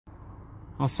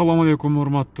Ассаламу алейкум,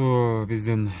 урматтуу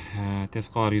биздин тез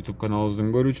кабар YouTube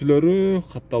каналыбыздын көрүүчүлөрү,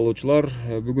 катталуучулар.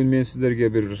 Бүгүн мен сиздерге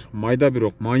бир майда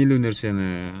бирок маанилүү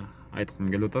нерсени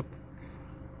айткым келип атат.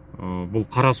 Бул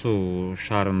Кара Суу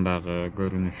шаарындагы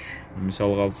көрүнүш.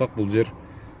 Мисалга алсак, бул жер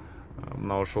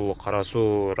мына ошол Кара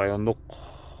Суу райондук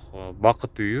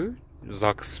бакыт үйү,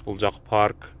 ЗАГС, бул жак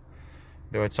парк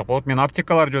деп айтсак болот. Мен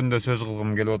аптекалар жөнүндө сөз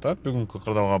кылгым келип атат бүгүнкү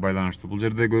кырдаалга байланыштуу. Бул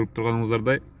жерде көрүп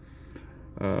турганыңыздардай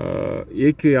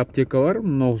эки аптека бар.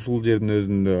 Мына ушул жердин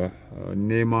өзүндө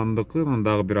Неймандыкы,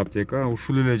 мындагы бир аптека.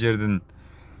 Ушул эле жердин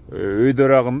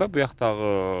өйдөрагында,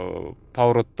 буяктагы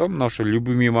поворотто мына ошо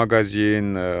любимый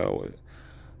магазин,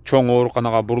 чоң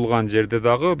ооруканага бурулган жерде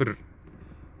дагы бир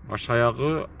баш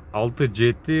аягы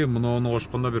 6-7, муну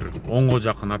кошкондо бир 10го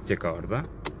жакын аптека бар да.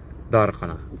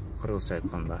 Дарыкана, кыргызча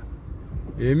айтканда.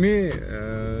 Эми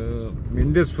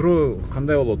менде суроо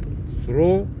кандай болот?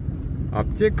 Суроо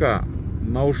аптека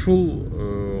мына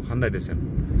ушул кандай десем,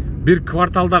 бир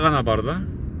кварталда гана бар да.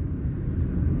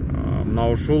 Мына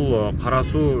ушул Кара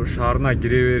Суу шаарына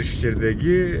кире бериш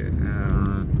жердеги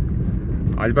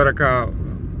Албарака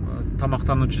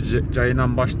тамактануучу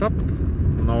жайынан баштап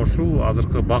мына ушул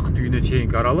азыркы бакыт үйүнө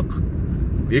чейинки аралык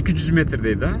 200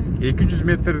 метрдей да. 200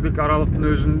 метрлик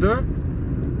аралыктын өзүндө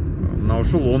мына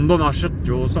ушул 10дон ашык,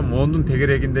 же болбосо 10дун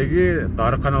тегерегиндеги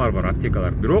дарыканалар бар,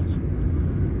 аптекалар. Бирок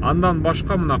андан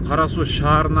башка мына Кара Суу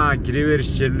шаарына кире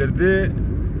бериш жерлерде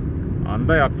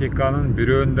андай аптеканын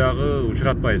бирөөнү дагы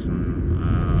учуратпайсың.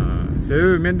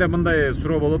 Себеби менде мындай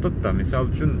суроо болуп атат да.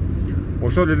 Мисалы үчүн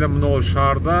ошол эле мына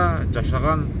шаарда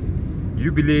жашаган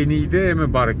юбилейныйде эми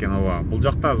бар экен, ооба. Бул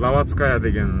жакта Заводская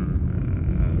деген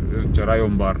өзүнчө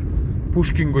район бар.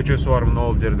 Пушкин көчөсү бар мына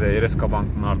ол жерде, РСК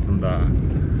банктын артында.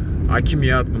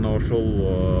 Акимият мына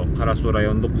ошол Кара Суу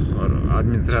райондук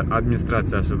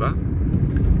администрациясы да.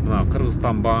 Мына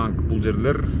Кыргызстан банк, бул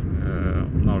жерлер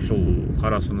мына ошол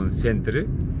Кара Суунун центри.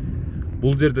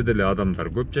 Бул жерде деле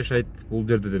адамдар көп жашайт, бул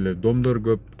жерде деле домдор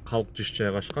көп, калк жыш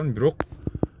жайгашкан, бирок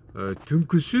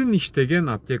түнкүсүн иштеген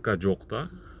аптека жок да.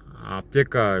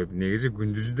 Аптека негизи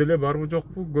күндүзү деле барбы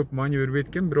жокпу, көп маани бербейт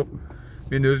экен, бирок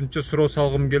мен өзүнчө суроо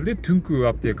салгым келди. Түнкү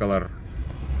аптекалар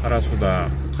Кара Сууда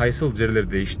кайсыл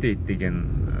жерлерде иштейт деген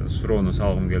суроону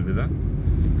салгым келди да.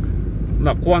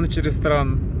 Мына Кубаныч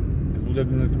ресторан, бул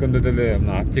жерден өткөндө деле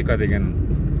мына аптека деген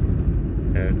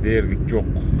дээрлик жок.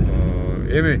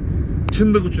 Эми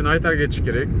чындык үчүн айта кетиш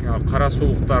керек, Кара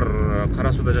Суулуктар,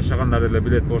 Кара Сууда жашагандар деле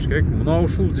билет болуш керек. Мына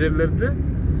ушул жерлерде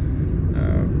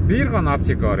бир гана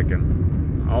аптека бар экен.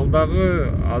 Ал дагы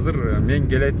азыр мен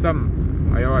келе айтсам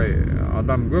аябай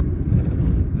адам көп.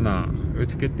 Мына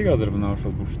өтүп кеттик азыр мына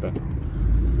ошол бушта.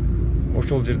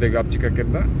 Ошол жердеги аптека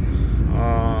экен да.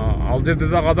 Ал жерде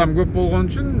дагы адам көп болгон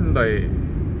үчүн мындай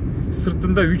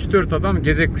сыртында 3-4 адам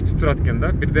кезек күтүп турат экен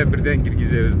да. Бирден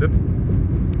киргизебиз деп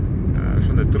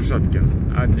ошондой турушат экен.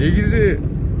 Негизи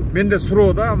менде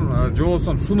суроо да, же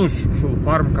болсо сунуш ушул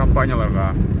фарм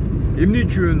компанияларга эмне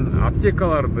үчүн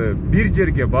аптекаларды бир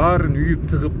жерге баарын үйүп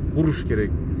тыгып куруш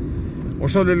керек?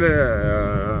 Ошол эле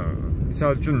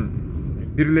мисалы үчүн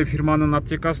бир эле фирманын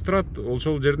аптекасы турат,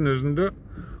 ошол жердин өзүндө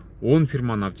 10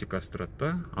 фирманын аптекасы турат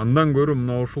да. Андан көрө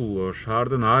мына ушул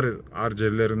шаардын ар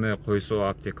жерлерине койсо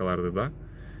аптекаларды да.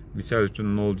 Мисалы үчүн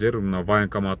могул жер мына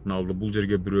военкоматтын алды, бул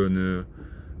жерге бирөөнү,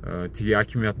 тиги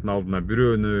акимияттын алдына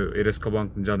бирөөнү, РСК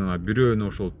банктын жанына бирөөнү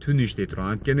ошол түн иштей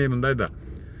турган. Анткени мындай да,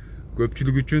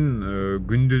 көпчүлүк үчүн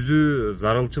күндүзү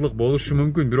зарылчылык болушу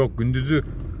мүмкүн, бирок күндүзү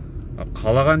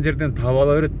каалаган жерден таап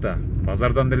ала берет да.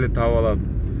 Базардан деле таап алат,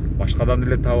 башкадан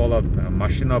деле таап алат,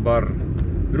 машина бар.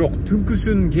 Бирок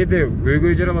түнкүсүн кээде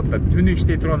көйгөй жаралат да, түн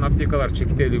иштей турган аптекалар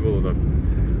чектелүү болуп атат.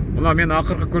 Мына мен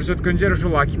акыркы көрсөткөн жер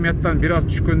ушул акимияттан бир аз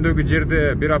түшкөндөгү жерде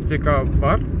бир аптека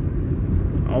бар.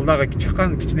 Ал дагы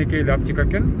чакан кичинекей эле аптека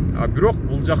экен. Бирок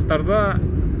бул жактарда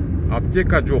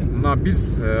аптека жок. Мына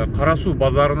биз Кара Суу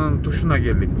базарынын тушуна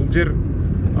келдик. Бул жер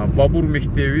Бабур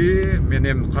мектеби. Мен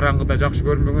эми караңгыда жакшы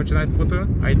көрүнбөгөн үчүн айтып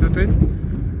өтөйүн.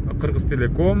 Кыргыз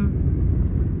Телеком.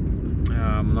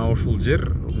 Мына ушул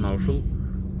жер, мына ушул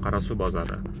Кара Суу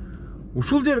базары.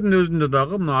 Ушул жердин өзүндө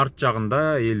дагы мына арт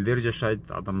жагында элдер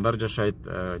жашайт, адамдар жашайт,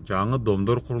 жаңы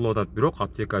домдор курулуп атат, бирок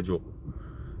аптека жок.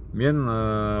 Мен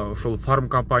ошол фарм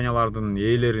компаниялардын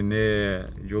ээлерине,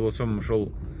 же болбосо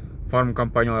ошол фарм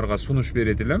компанияларга сунуш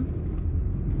берет элем.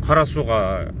 Кара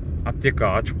Сууга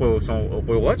аптека ачып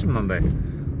койгулачы мындай.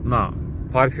 Мына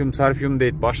парфюм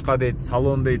дейт, башка дейт,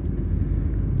 салон дейт.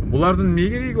 Булардын эмне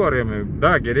кереги бар эми?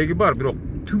 Да, кереги бар, бирок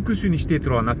түнкүсүн иштей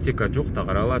турган аптека жок да.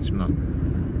 Каралачы мына.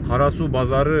 Кара Суу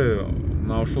базары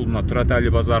мына ушул мына Туратали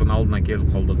базарынын алдына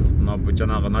келип калдык. Мына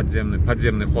жанагы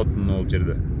подземный ход мына ол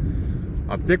жерде.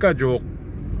 Аптека жок.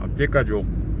 аптека жок.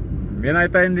 Мен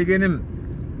айтайын дегеним,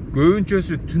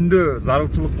 көбүнчөсү түндө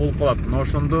зарылчылык болуп калат. Мына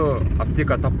ошондо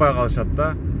аптека таппай калышат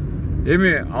да.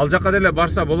 Эми ал жака деле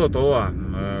барса болот, ооба.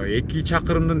 2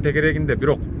 чакырымдын тегерегинде,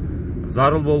 бирок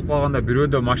зарыл болуп калганда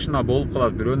бирөөндө машина болуп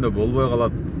калат, бирөөндө болбой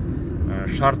калат.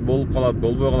 Шарт болуп калат,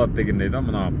 болбой калат дегендей да.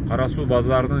 Мына Кара Суу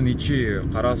базарынын ичи,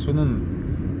 Кара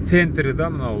Суунун центри да,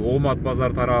 мына Оомат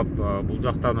базар тарап, бул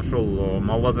жактан ошол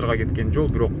Мал базарга кеткен жол,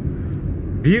 бирок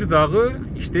бир дагы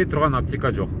иштей турган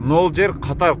аптека жок. Могул жер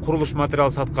катар курулуш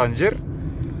материал саткан жер,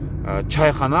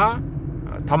 чайхана,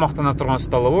 тамактана турган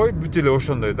столовой, бүт эле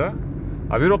ошондой да.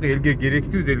 А бирок элге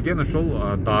керектүү делген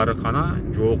ошол дарыкана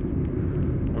жок.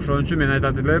 Ошон үчүн мен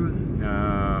айтат элем,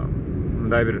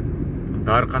 мындай бир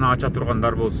дарыкана ача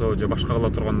тургандар болсо, же башка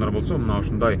кыла тургандар болсо, мына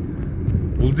ушундай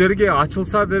бул жерге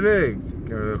ачылса деле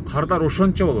кардар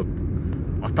ошончо болот.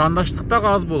 Атаандаштык дагы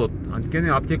аз болот. Анткени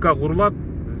аптека курулат,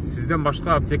 сизден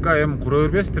башка аптека эми кура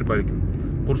бербестир балким.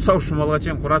 Курса ушул малга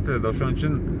чейин курат эле да. Ошон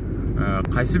үчүн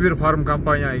кайсы бир фарм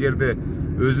компания эгерде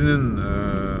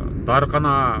өзүнүн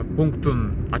дарыкана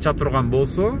пунктун ача турган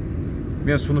болсо,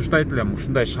 мен сунуштайт элем,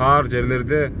 ушундай шаар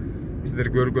жерлерде сиздер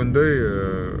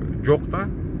көргөндөй жок да,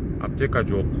 аптека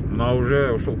жок. Мына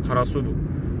уже ушул Кара Суу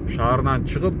шаарынан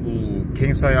чыгып, бул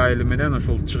Кең Сай айылы менен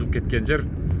ошол чыгып кеткен жер,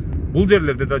 бул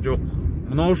жерлерде да жок.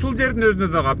 Мына ушул жердин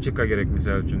өзүнө дагы аптека керек,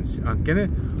 мисалы үчүн. Анткени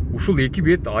ушул 2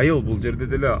 бет айыл, бул жерде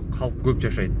деле калк көп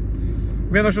жашайт.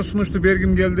 Мен ошо сунушту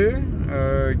бергим келди.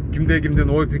 Кимдин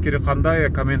ой пикири кандай,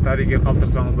 комментарийге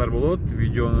калтырсаңыздар болот,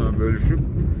 видеону бөлүшүп.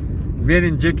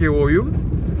 Менин жеке оюм,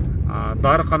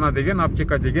 дарыкана деген,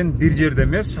 аптека деген бир жерде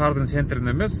эмес, шаардын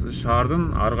центринде эмес,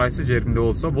 шаардын ар кайсы жеринде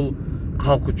болсо, бул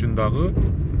калк үчүн дагы,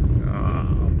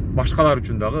 башкалар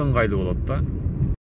үчүн дагы ыңгайлуу болот да.